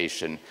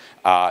presentation,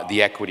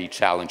 the equity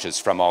challenges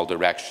from all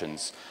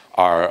directions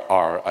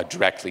are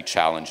directly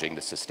challenging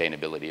the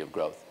sustainability of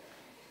growth.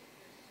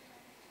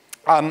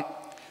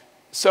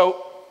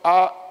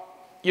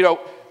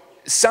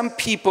 Some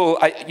people,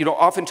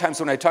 oftentimes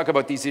when I talk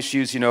about these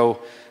issues,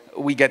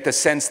 we get the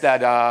sense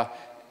that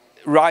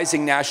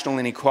rising national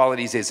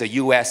inequalities is a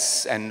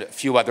US and a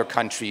few other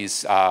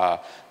countries'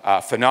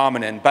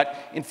 phenomenon. But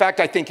in fact,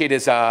 I think it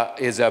is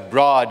a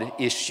broad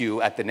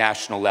issue at the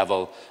national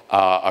level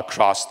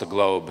across the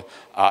globe,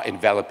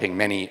 enveloping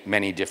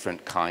many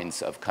different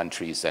kinds of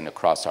countries and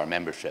across our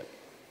membership.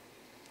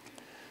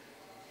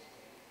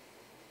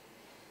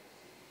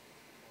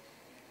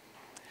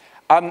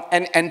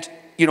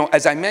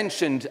 As I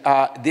mentioned,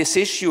 this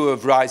issue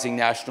of rising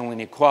national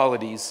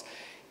inequalities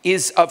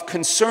is of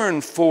concern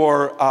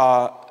for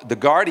the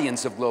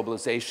guardians of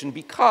globalization,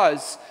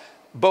 because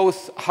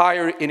both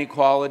higher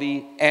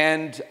inequality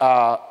and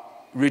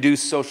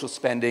reduced social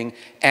spending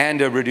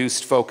and a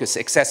reduced focus,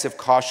 excessive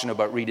caution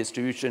about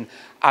redistribution,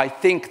 I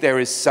think there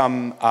is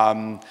some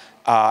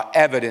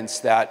evidence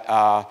that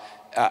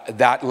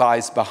that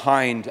lies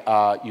behind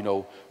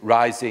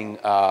rising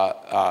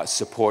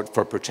support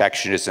for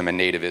protectionism and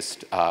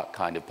nativist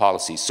kind of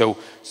policies.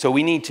 So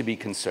we need to be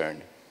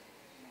concerned.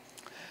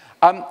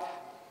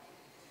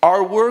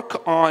 Our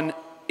work on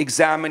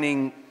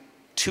examining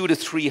 200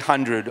 to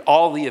 300,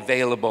 all the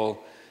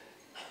available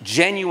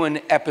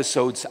genuine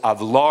episodes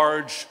of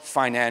large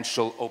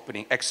financial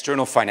opening,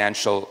 external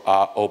financial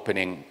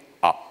opening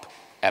up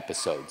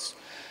episodes,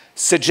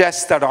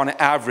 suggests that on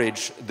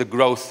average, the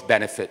growth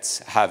benefits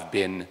have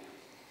been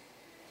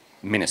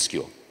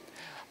minuscule.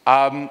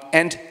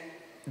 And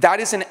that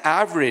is an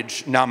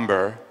average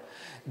number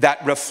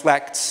that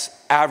reflects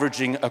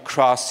averaging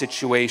across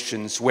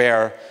situations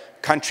where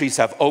countries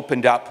have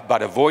opened up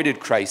but avoided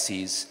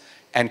crises,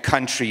 and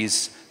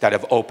countries that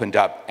have opened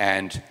up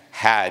and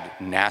had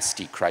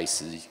nasty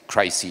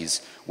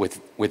crises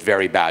with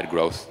very bad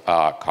growth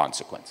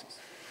consequences.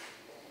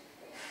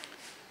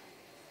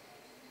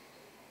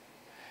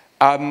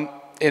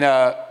 In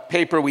a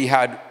paper we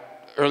had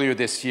earlier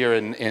this year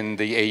in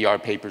the AER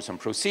Papers and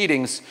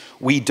Proceedings,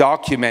 we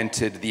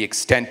documented the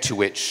extent to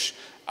which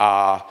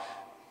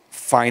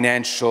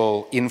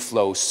financial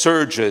inflow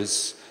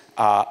surges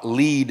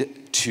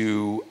lead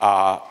to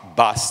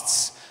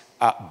busts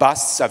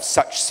of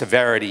such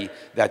severity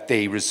that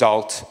they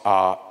result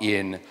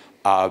in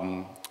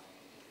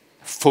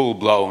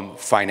full-blown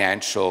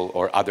financial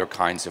or other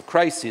kinds of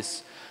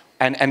crises.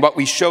 And what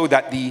we show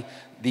that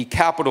the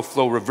capital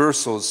flow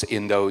reversals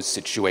in those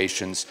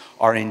situations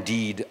are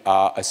indeed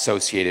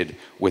associated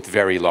with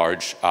very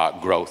large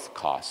growth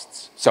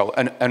costs. So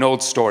an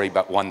old story,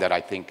 but one that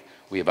I think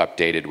we have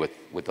updated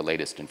with the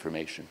latest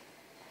information.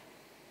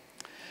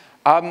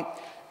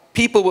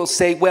 People will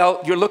say,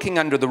 well, you're looking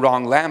under the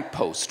wrong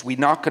lamppost. We're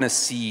not going to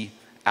see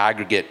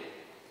aggregate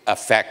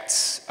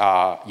effects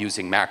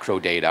using macro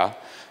data.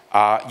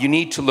 You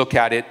need to look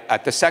at it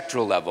at the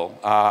sectoral level,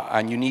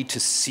 and you need to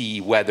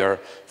see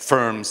whether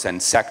firms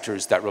and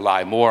sectors that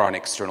rely more on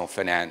external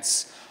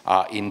finance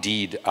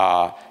indeed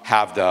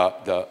have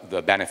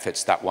the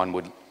benefits that one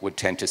would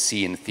tend to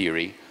see in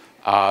theory.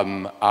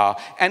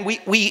 And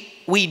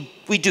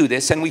we do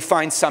this, and we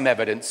find some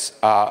evidence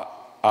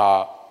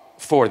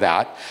for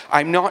that.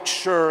 I'm not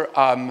sure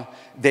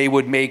they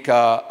would make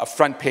a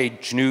front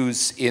page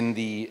news in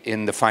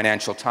the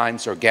Financial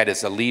Times or get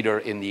as a leader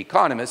in The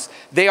Economist.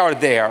 They are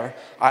there.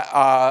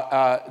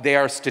 They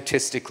are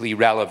statistically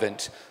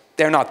relevant.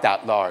 They're not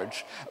that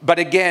large. But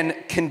again,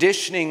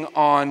 conditioning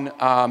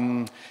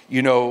on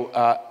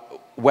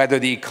whether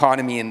the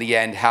economy in the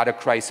end had a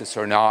crisis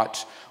or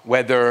not,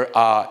 whether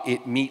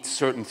it meets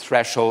certain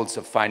thresholds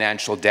of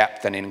financial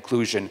depth and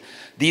inclusion,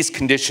 these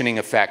conditioning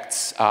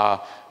effects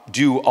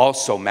do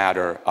also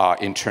matter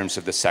in terms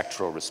of the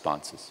sectoral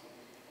responses.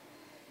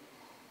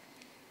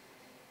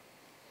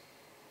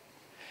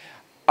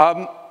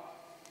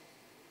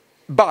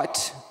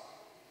 But,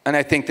 and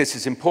I think this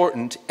is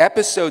important,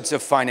 episodes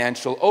of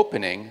financial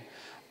opening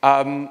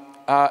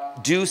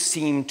do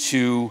seem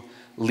to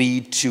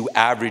lead to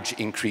average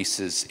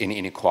increases in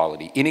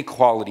inequality.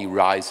 Inequality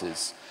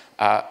rises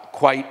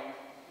quite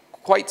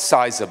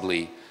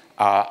sizably,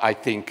 I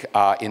think,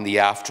 in the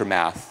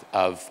aftermath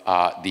of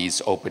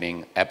these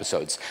opening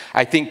episodes.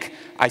 I think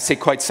I say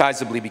quite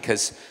sizably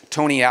because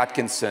Tony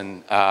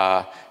Atkinson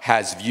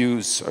has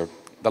views, or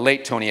the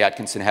late Tony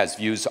Atkinson has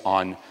views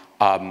on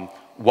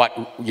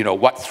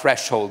what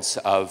thresholds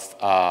of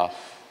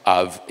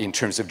in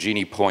terms of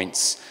Gini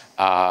points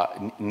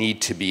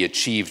need to be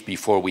achieved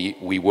before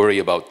we worry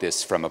about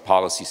this from a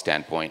policy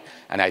standpoint.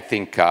 And I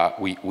think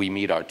we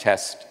meet our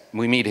test.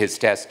 We meet his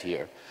test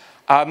here.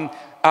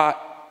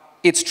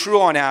 It's true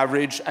on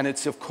average, and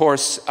it's of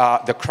course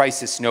the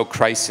crisis, no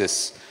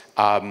crisis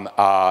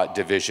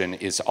division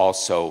is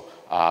also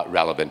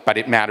relevant, but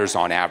it matters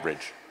on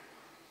average.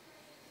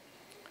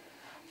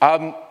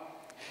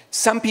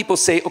 Some people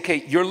say,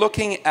 okay, you're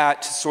looking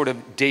at sort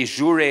of de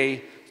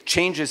jure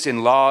changes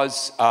in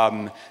laws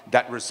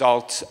that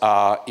result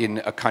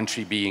in a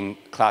country being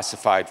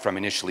classified from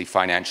initially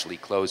financially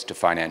closed to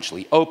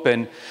financially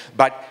open,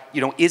 but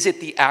is it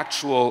the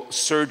actual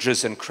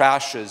surges and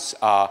crashes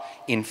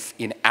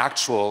in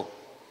actual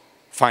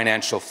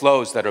financial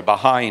flows that are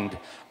behind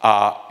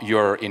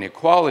your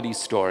inequality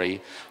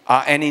story?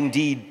 And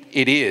indeed,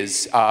 it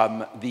is.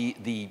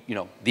 The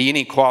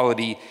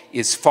inequality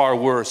is far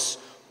worse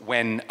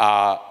when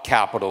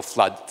capital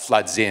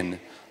floods in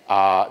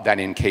than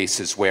in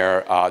cases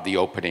where the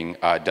opening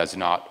does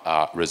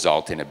not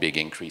result in a big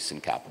increase in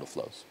capital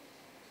flows.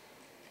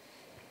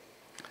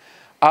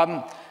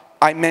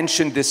 I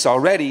mentioned this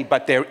already,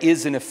 but there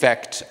is an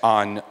effect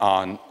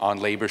on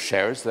labor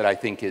shares that I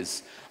think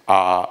is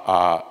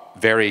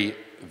very,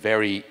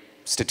 very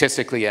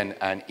statistically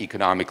and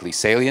economically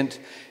salient.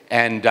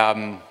 And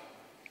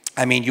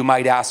I mean, you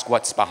might ask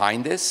what's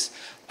behind this.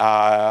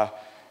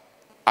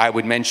 I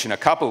would mention a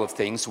couple of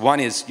things. One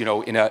is, in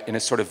a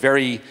sort of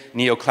very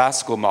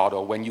neoclassical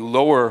model, when you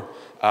lower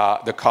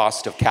the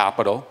cost of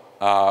capital,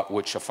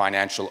 which a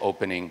financial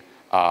opening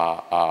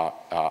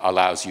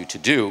allows you to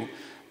do,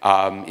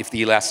 if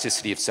the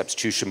elasticity of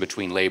substitution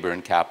between labor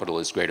and capital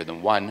is greater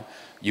than 1,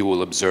 you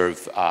will observe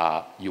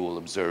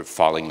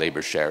falling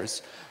labor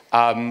shares.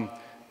 In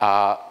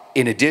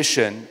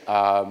addition,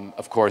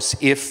 of course,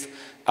 if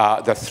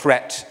the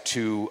threat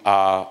to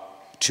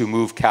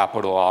move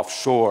capital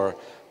offshore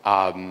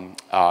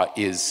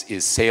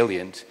is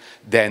salient,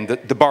 then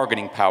the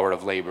bargaining power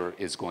of labor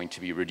is going to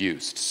be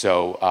reduced.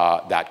 So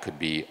that could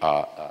be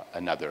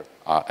another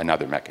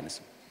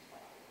mechanism.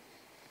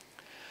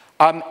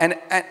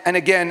 And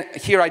again,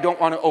 here I don't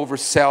want to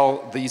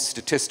oversell these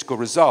statistical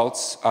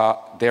results.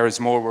 There is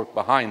more work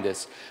behind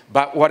this.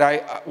 But what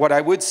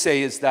I would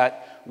say is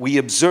that we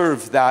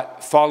observe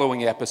that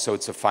following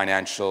episodes of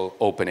financial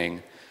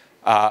opening,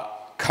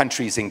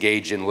 countries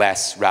engage in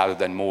less rather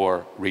than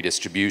more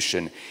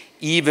redistribution,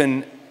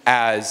 even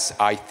as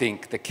I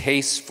think the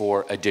case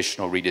for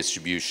additional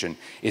redistribution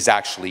is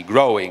actually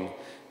growing,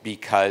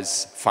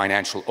 because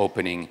financial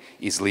opening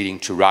is leading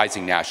to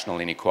rising national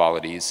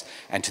inequalities,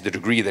 and to the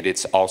degree that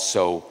it's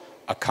also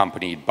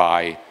accompanied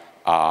by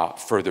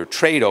further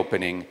trade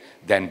opening,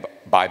 then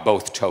by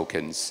both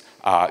tokens,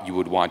 you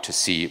would want to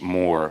see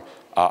more,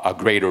 a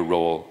greater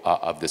role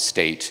of the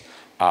state,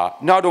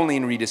 not only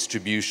in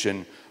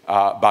redistribution,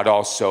 but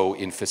also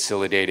in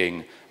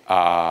facilitating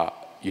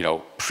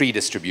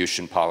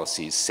pre-distribution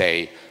policies,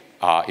 say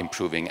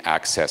improving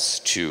access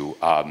to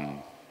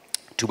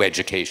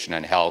education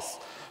and health,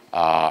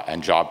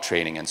 and job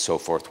training and so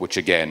forth, which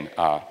again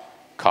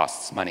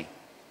costs money.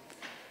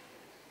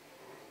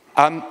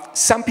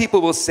 Some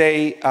people will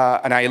say,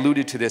 and I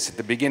alluded to this at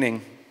the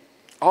beginning,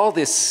 all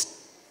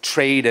this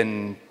trade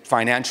and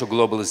financial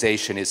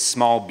globalization is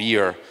small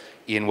beer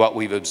in what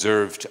we've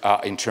observed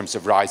in terms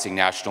of rising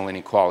national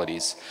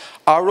inequalities.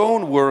 Our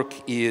own work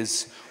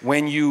is,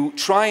 when you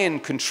try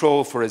and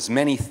control for as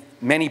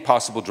many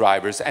possible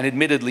drivers, and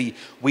admittedly,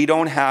 we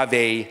don't have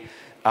a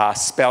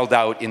spelled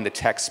out in the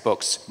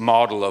textbooks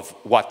model of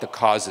what the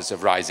causes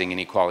of rising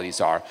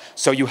inequalities are.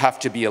 So you have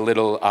to be a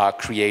little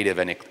creative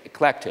and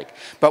eclectic.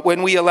 But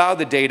when we allow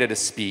the data to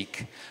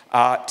speak,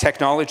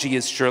 technology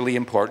is surely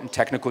important,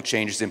 technical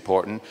change is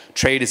important,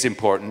 trade is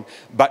important,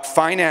 but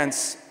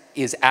finance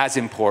is as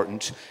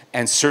important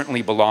and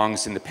certainly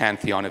belongs in the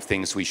pantheon of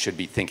things we should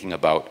be thinking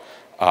about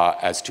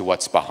as to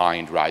what's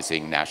behind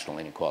rising national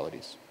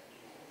inequalities.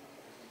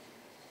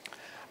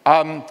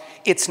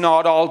 It's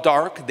not all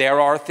dark. There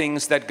are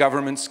things that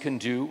governments can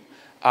do.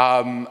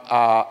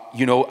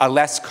 A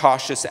less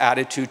cautious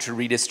attitude to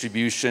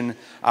redistribution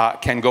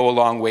can go a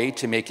long way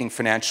to making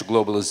financial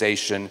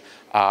globalization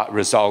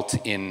result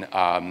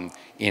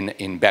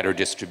in better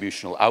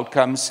distributional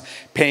outcomes.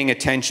 Paying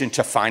attention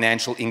to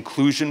financial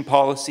inclusion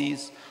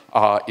policies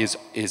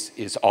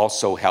is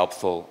also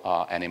helpful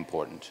and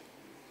important.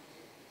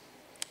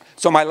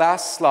 So my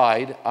last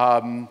slide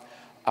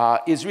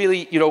is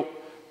really,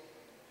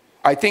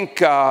 I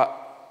think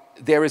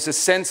there is a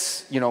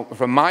sense,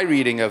 from my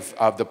reading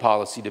of the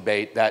policy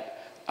debate, that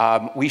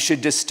we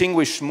should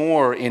distinguish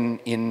more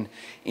in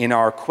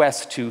our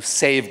quest to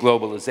save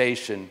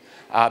globalization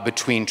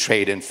between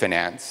trade and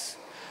finance.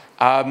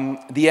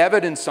 The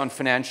evidence on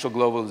financial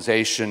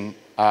globalization,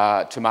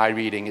 to my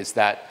reading, is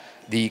that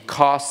the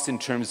costs in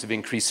terms of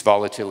increased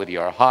volatility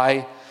are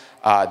high,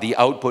 the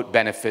output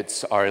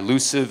benefits are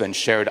elusive and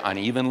shared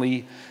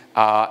unevenly,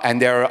 and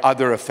there are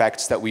other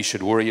effects that we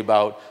should worry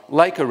about,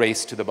 like a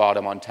race to the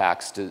bottom on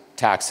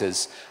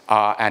taxes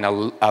and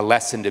a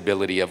lessened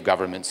ability of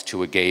governments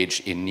to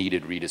engage in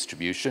needed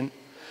redistribution.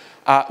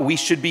 We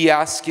should be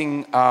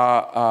asking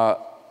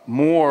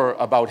more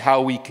about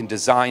how we can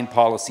design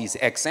policies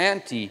ex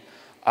ante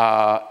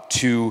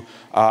to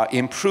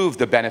improve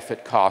the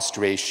benefit-cost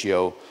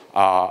ratio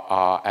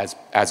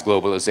as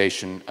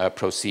globalization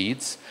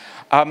proceeds.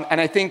 And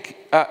I think,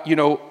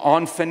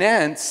 on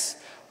finance,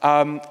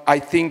 I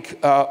think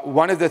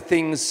one of the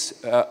things,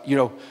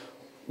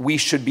 we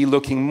should be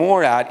looking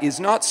more at is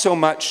not so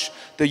much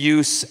the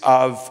use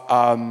of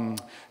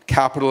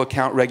capital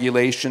account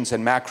regulations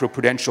and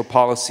macroprudential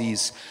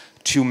policies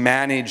to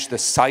manage the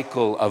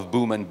cycle of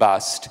boom and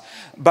bust,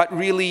 but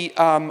really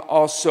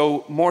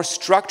also more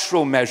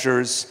structural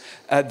measures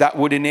that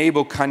would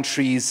enable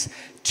countries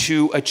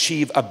to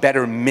achieve a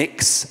better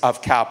mix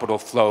of capital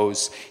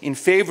flows in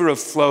favor of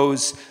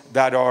flows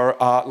that are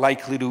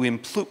likely to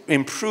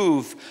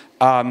improve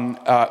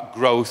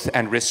growth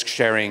and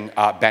risk-sharing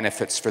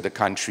benefits for the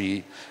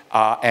country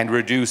and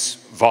reduce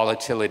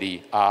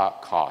volatility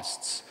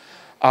costs.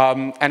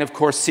 And of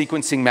course,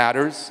 sequencing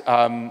matters.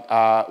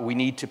 We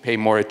need to pay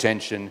more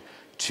attention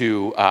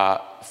to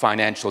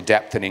financial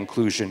depth and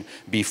inclusion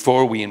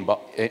before we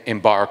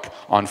embark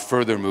on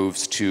further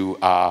moves to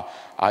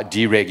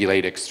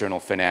deregulate external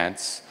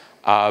finance.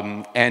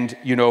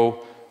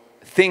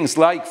 Things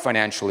like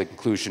financial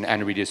inclusion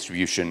and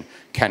redistribution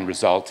can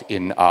result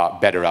in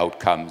better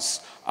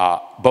outcomes,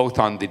 both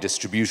on the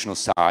distributional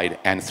side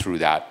and through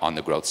that on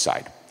the growth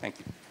side. Thank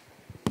you.